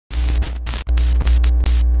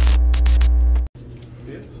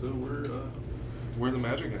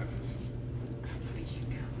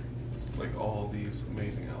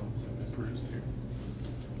We're just here.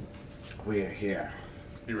 We're here.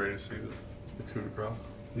 You ready to see the coup de grace?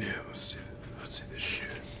 Yeah, let's see this shit.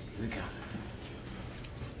 Here we go.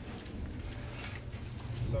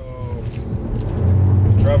 So,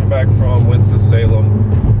 driving back from Winston-Salem,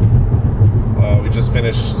 we just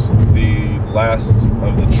finished the last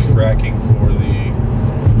of the tracking for the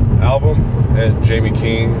album at Jamie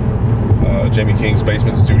King's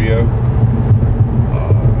basement studio.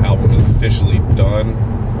 Album is officially done.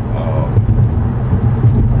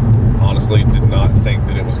 Honestly, did not think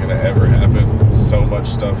that it was going to ever happen. So much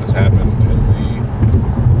stuff has happened in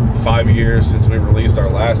the 5 years since we released our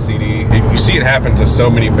last CD. You see it happen to so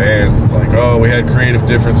many bands. It's like, oh, we had creative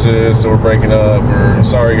differences, so we're breaking up, or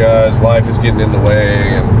sorry guys, life is getting in the way.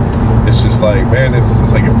 And it's just like, man,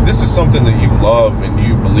 it's like, if this is something that you love and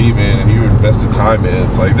you believe in and you invested time in,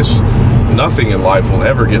 it's like this, nothing in life will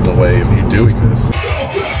ever get in the way of you doing this.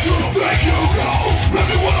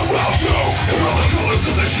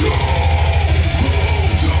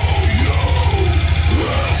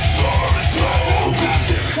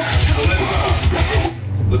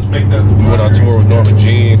 Let's make that. We went on tour with Norman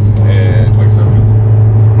Jean, and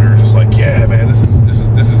we were just like, yeah, man, this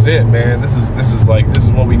is it, man. This is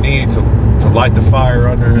what we need to light the fire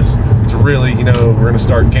under us. To really, you know, we're gonna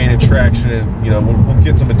start gaining traction, and you know, we'll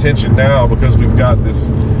get some attention now because we've got this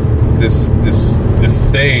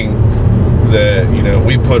thing that, you know,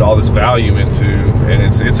 we put all this value into, and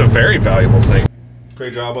it's a very valuable thing.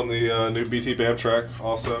 Great job on the new BT Bam track,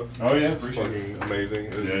 also. Oh yeah, it's fucking amazing.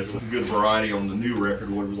 Yeah, it's a good variety on the new record.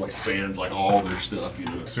 What it was like spans like all their stuff, you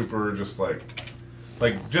know. Super, just like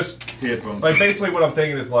just headphones. like basically what I'm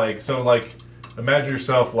thinking is like, so like imagine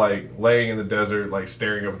yourself like laying in the desert, like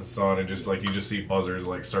staring up at the sun, and just like you just see buzzards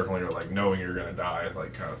like circling, or like knowing you're gonna die,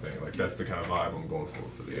 like kind of thing. Like that's the kind of vibe I'm going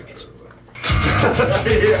for the intro.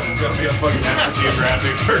 Yeah. It's gonna be a fucking National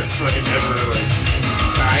Geographic for fucking ever. Like,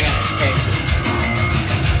 Sorry, I got a text from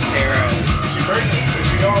Sarah. is she pregnant? Is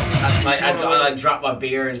she going? I dropped my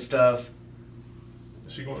beer and stuff.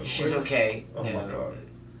 Is she going? She's okay. Oh yeah. my god.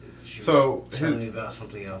 She was So telling me about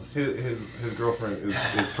something else. His girlfriend is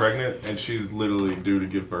pregnant, and she's literally due to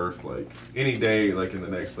give birth like any day, like in the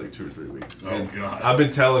next like 2 or 3 weeks. Oh and god. I've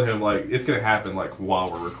been telling him like it's gonna happen like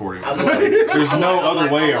while we're recording. I'm Like, like- there's no other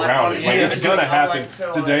way around it. Like yeah, it's just- gonna I'm happen like,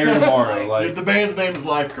 so, today or tomorrow. Like The band's name is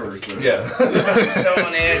Lifecurse. So. yeah. I'm so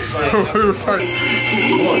on edge, like, I'm just like, 1,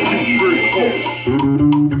 2, 3,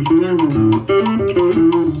 4.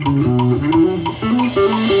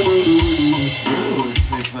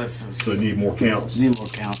 So you need more counts. Need more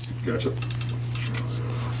counts. Gotcha.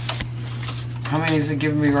 How many is it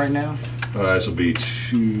giving me right now? This will be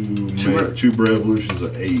two revolutions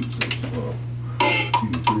of 8. So,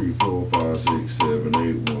 2, 3, 4, 5, 6, 7,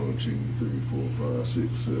 8. 1, 2, 3, 4, 5,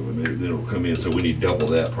 6, 7, 8. Then it'll come in, so we need double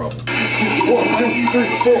that probably. 1, 2,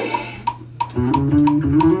 3, 4.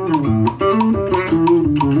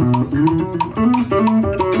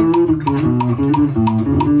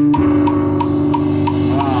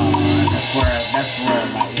 That's where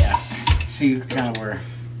I'm at, yeah. See kind of where.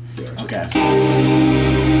 Gotcha. Okay.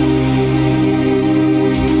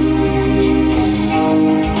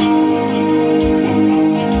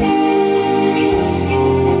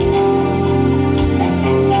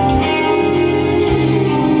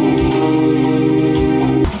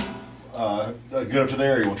 Get up to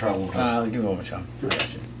there, or you want to try one more time? Give me one more time. I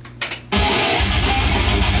got you.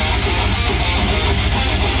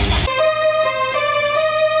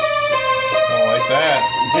 Don't like that.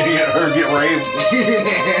 Get her get raised.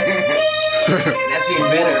 That's even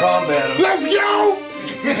better. Combat. Let's go!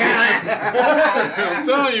 I'm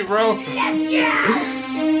telling you, bro.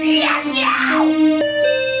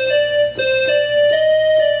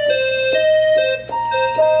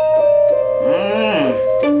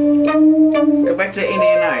 Go back to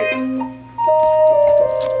Indian Night.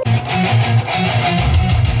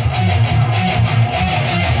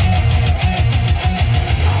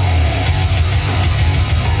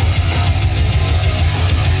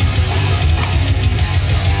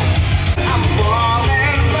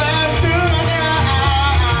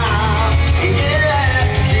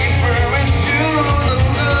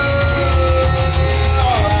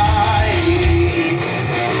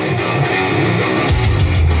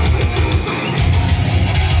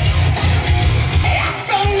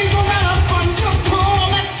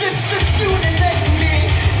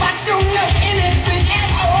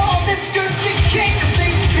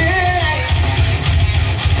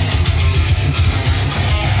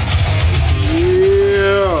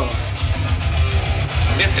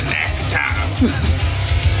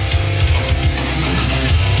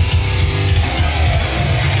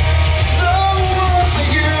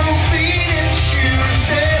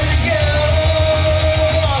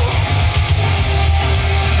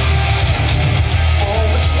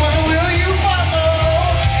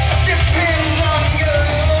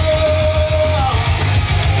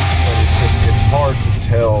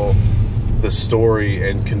 story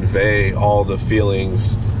and convey all the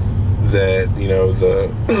feelings that, you know,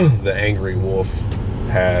 the angry wolf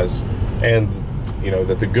has, and, you know,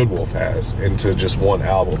 that the good wolf has, into just one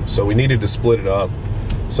album. So we needed to split it up.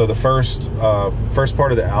 So the first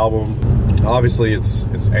part of the album, obviously it's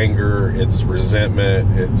anger, it's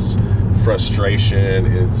resentment, it's frustration,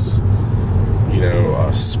 it's, you know,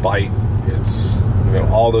 spite, it's, you know,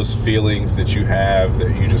 all those feelings that you have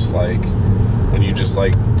that you just like when you just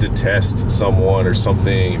like detest someone or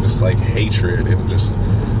something, just like hatred and just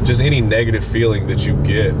any negative feeling that you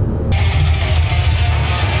get.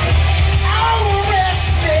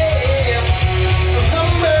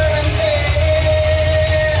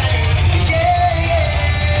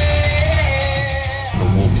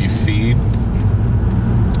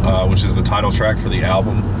 Which is the title track for the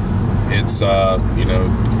album. It's you know,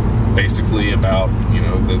 basically about, you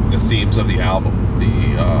know, the themes of the album,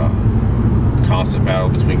 the constant battle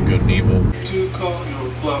between good and evil.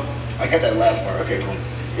 I got that last part. Okay, cool.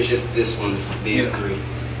 It's just this one, these three.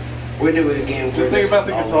 We'll do it again. Just think about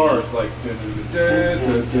the guitars, like.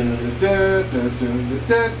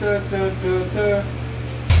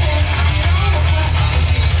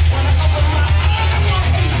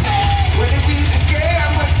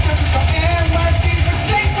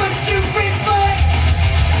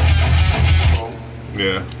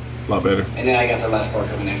 Yeah, a lot better. And then I got the last part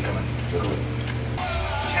coming in. Cool.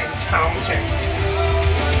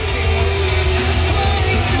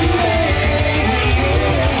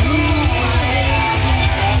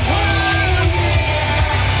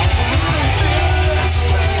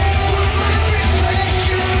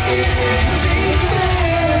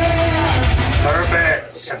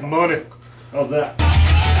 Perfect. That's money. How's that?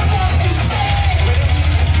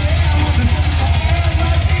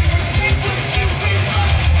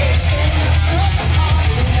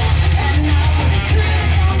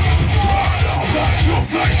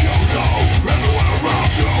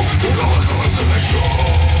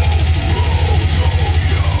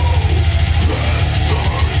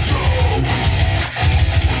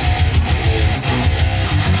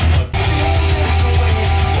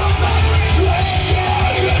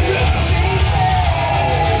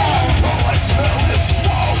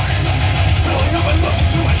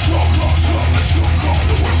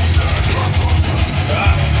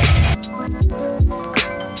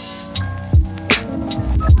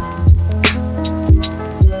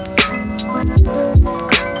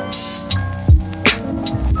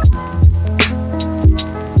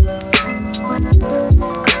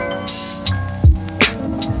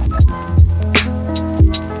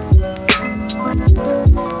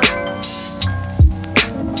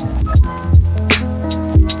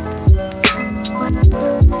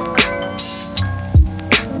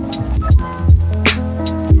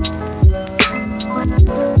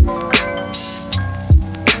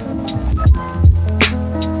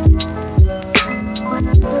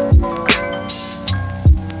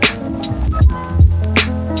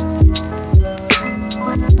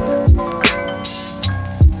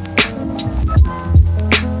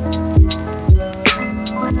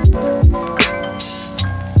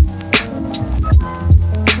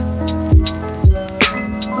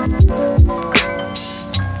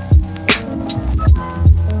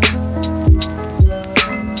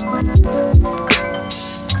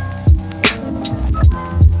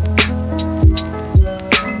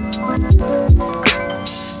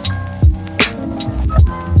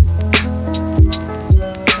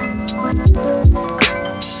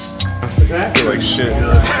 I feel like shit.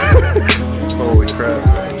 Holy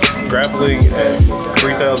crap. Grappling at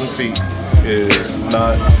 3,000 feet is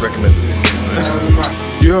not recommended.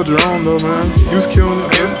 You held your own though, man. You was killing it. I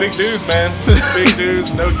mean, it's big dudes, man. Big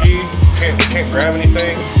dudes, no gi. Can't grab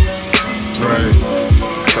anything. Right.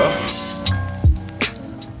 It's tough.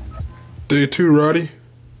 Day 2, Roddy.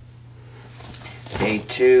 Day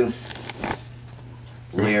 2.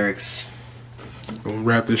 Lyrics. Gonna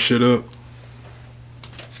wrap this shit up.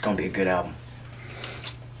 It's gonna be a good album.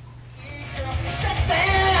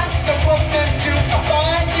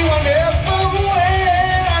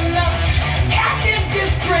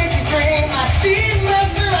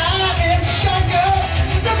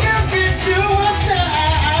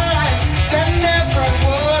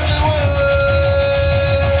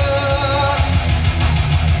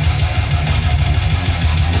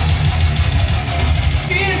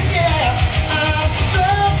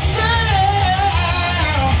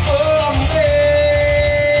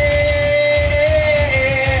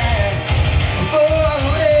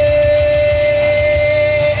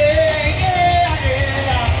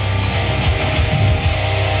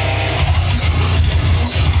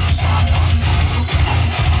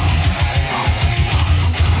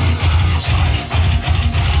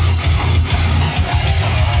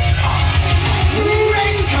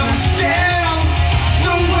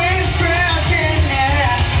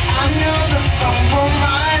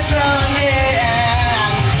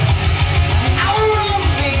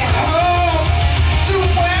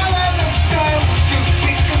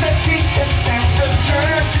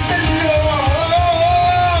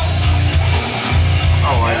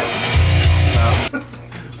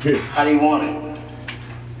 How do you want it?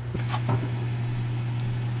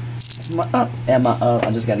 My up and my up. I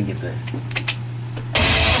just gotta get the. That.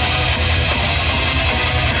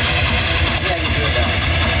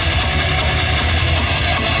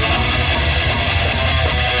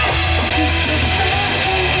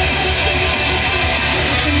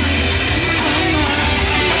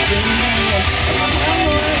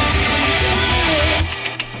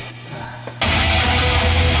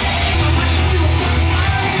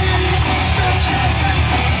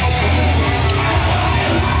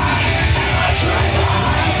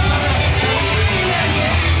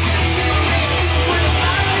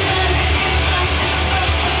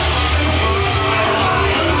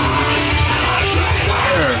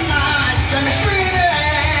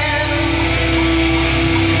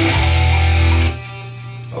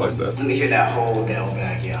 Let me hear that whole down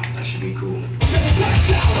back, yeah. That should be cool.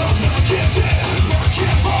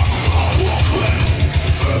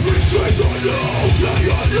 Every day's a new day,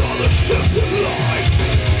 another chance in life.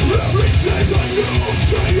 Every day's a new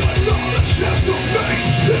day, another chance to make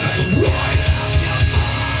this right.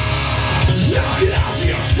 Shout it out to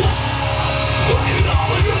your thoughts, play it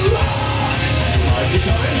all in your life. Life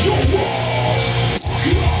behind your walls,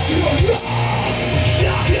 walking off to your love.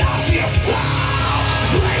 Shout it out to your thoughts,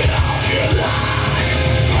 play it all in your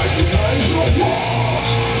life. Life behind your walls,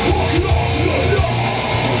 walking off to your love.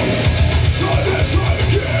 Time and time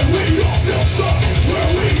again, we all feel stuck where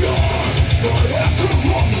we are. But after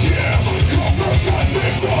long years, comfort can be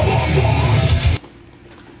from afar.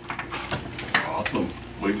 Awesome.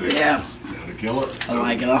 What do you think? Yeah. Time to kill it. I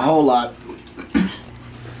like it a whole lot.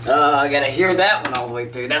 I gotta hear that one all the way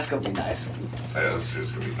through. That's gonna be nice. Yeah, it's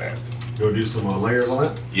just gonna be nasty. Go do some layers on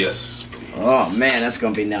it. Yes, please. Oh man, that's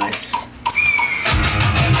gonna be nice.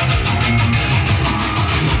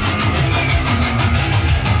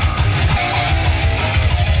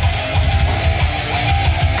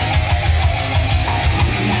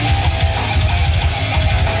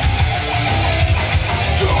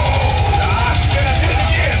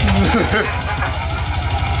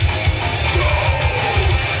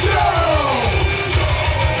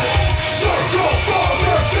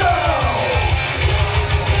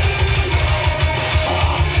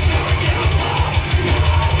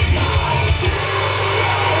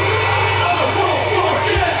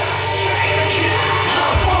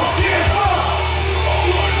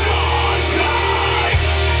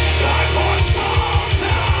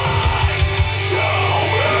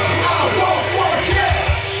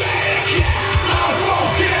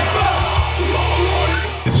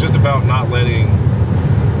 About not letting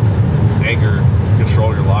anger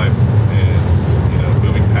control your life and, you know,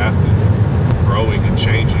 moving past it, growing and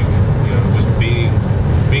changing, and, you know, just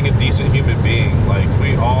being a decent human being. Like,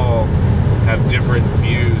 we all have different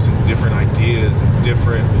views and different ideas and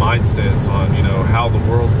different mindsets on, you know, how the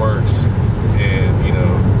world works and, you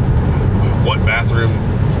know, what bathroom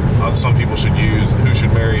some people should use, who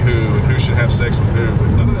should marry who, and who should have sex with who.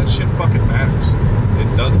 But none of that shit fucking matters.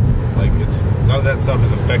 It doesn't. Like, it's none of that stuff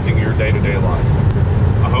is affecting your day-to-day life.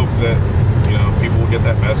 I hope that, you know, people will get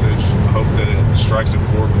that message. I hope that it strikes a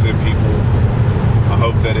chord within people. I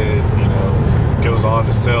hope that it, you know, goes on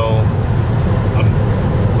to sell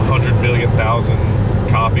 100,000,000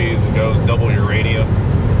 copies and goes double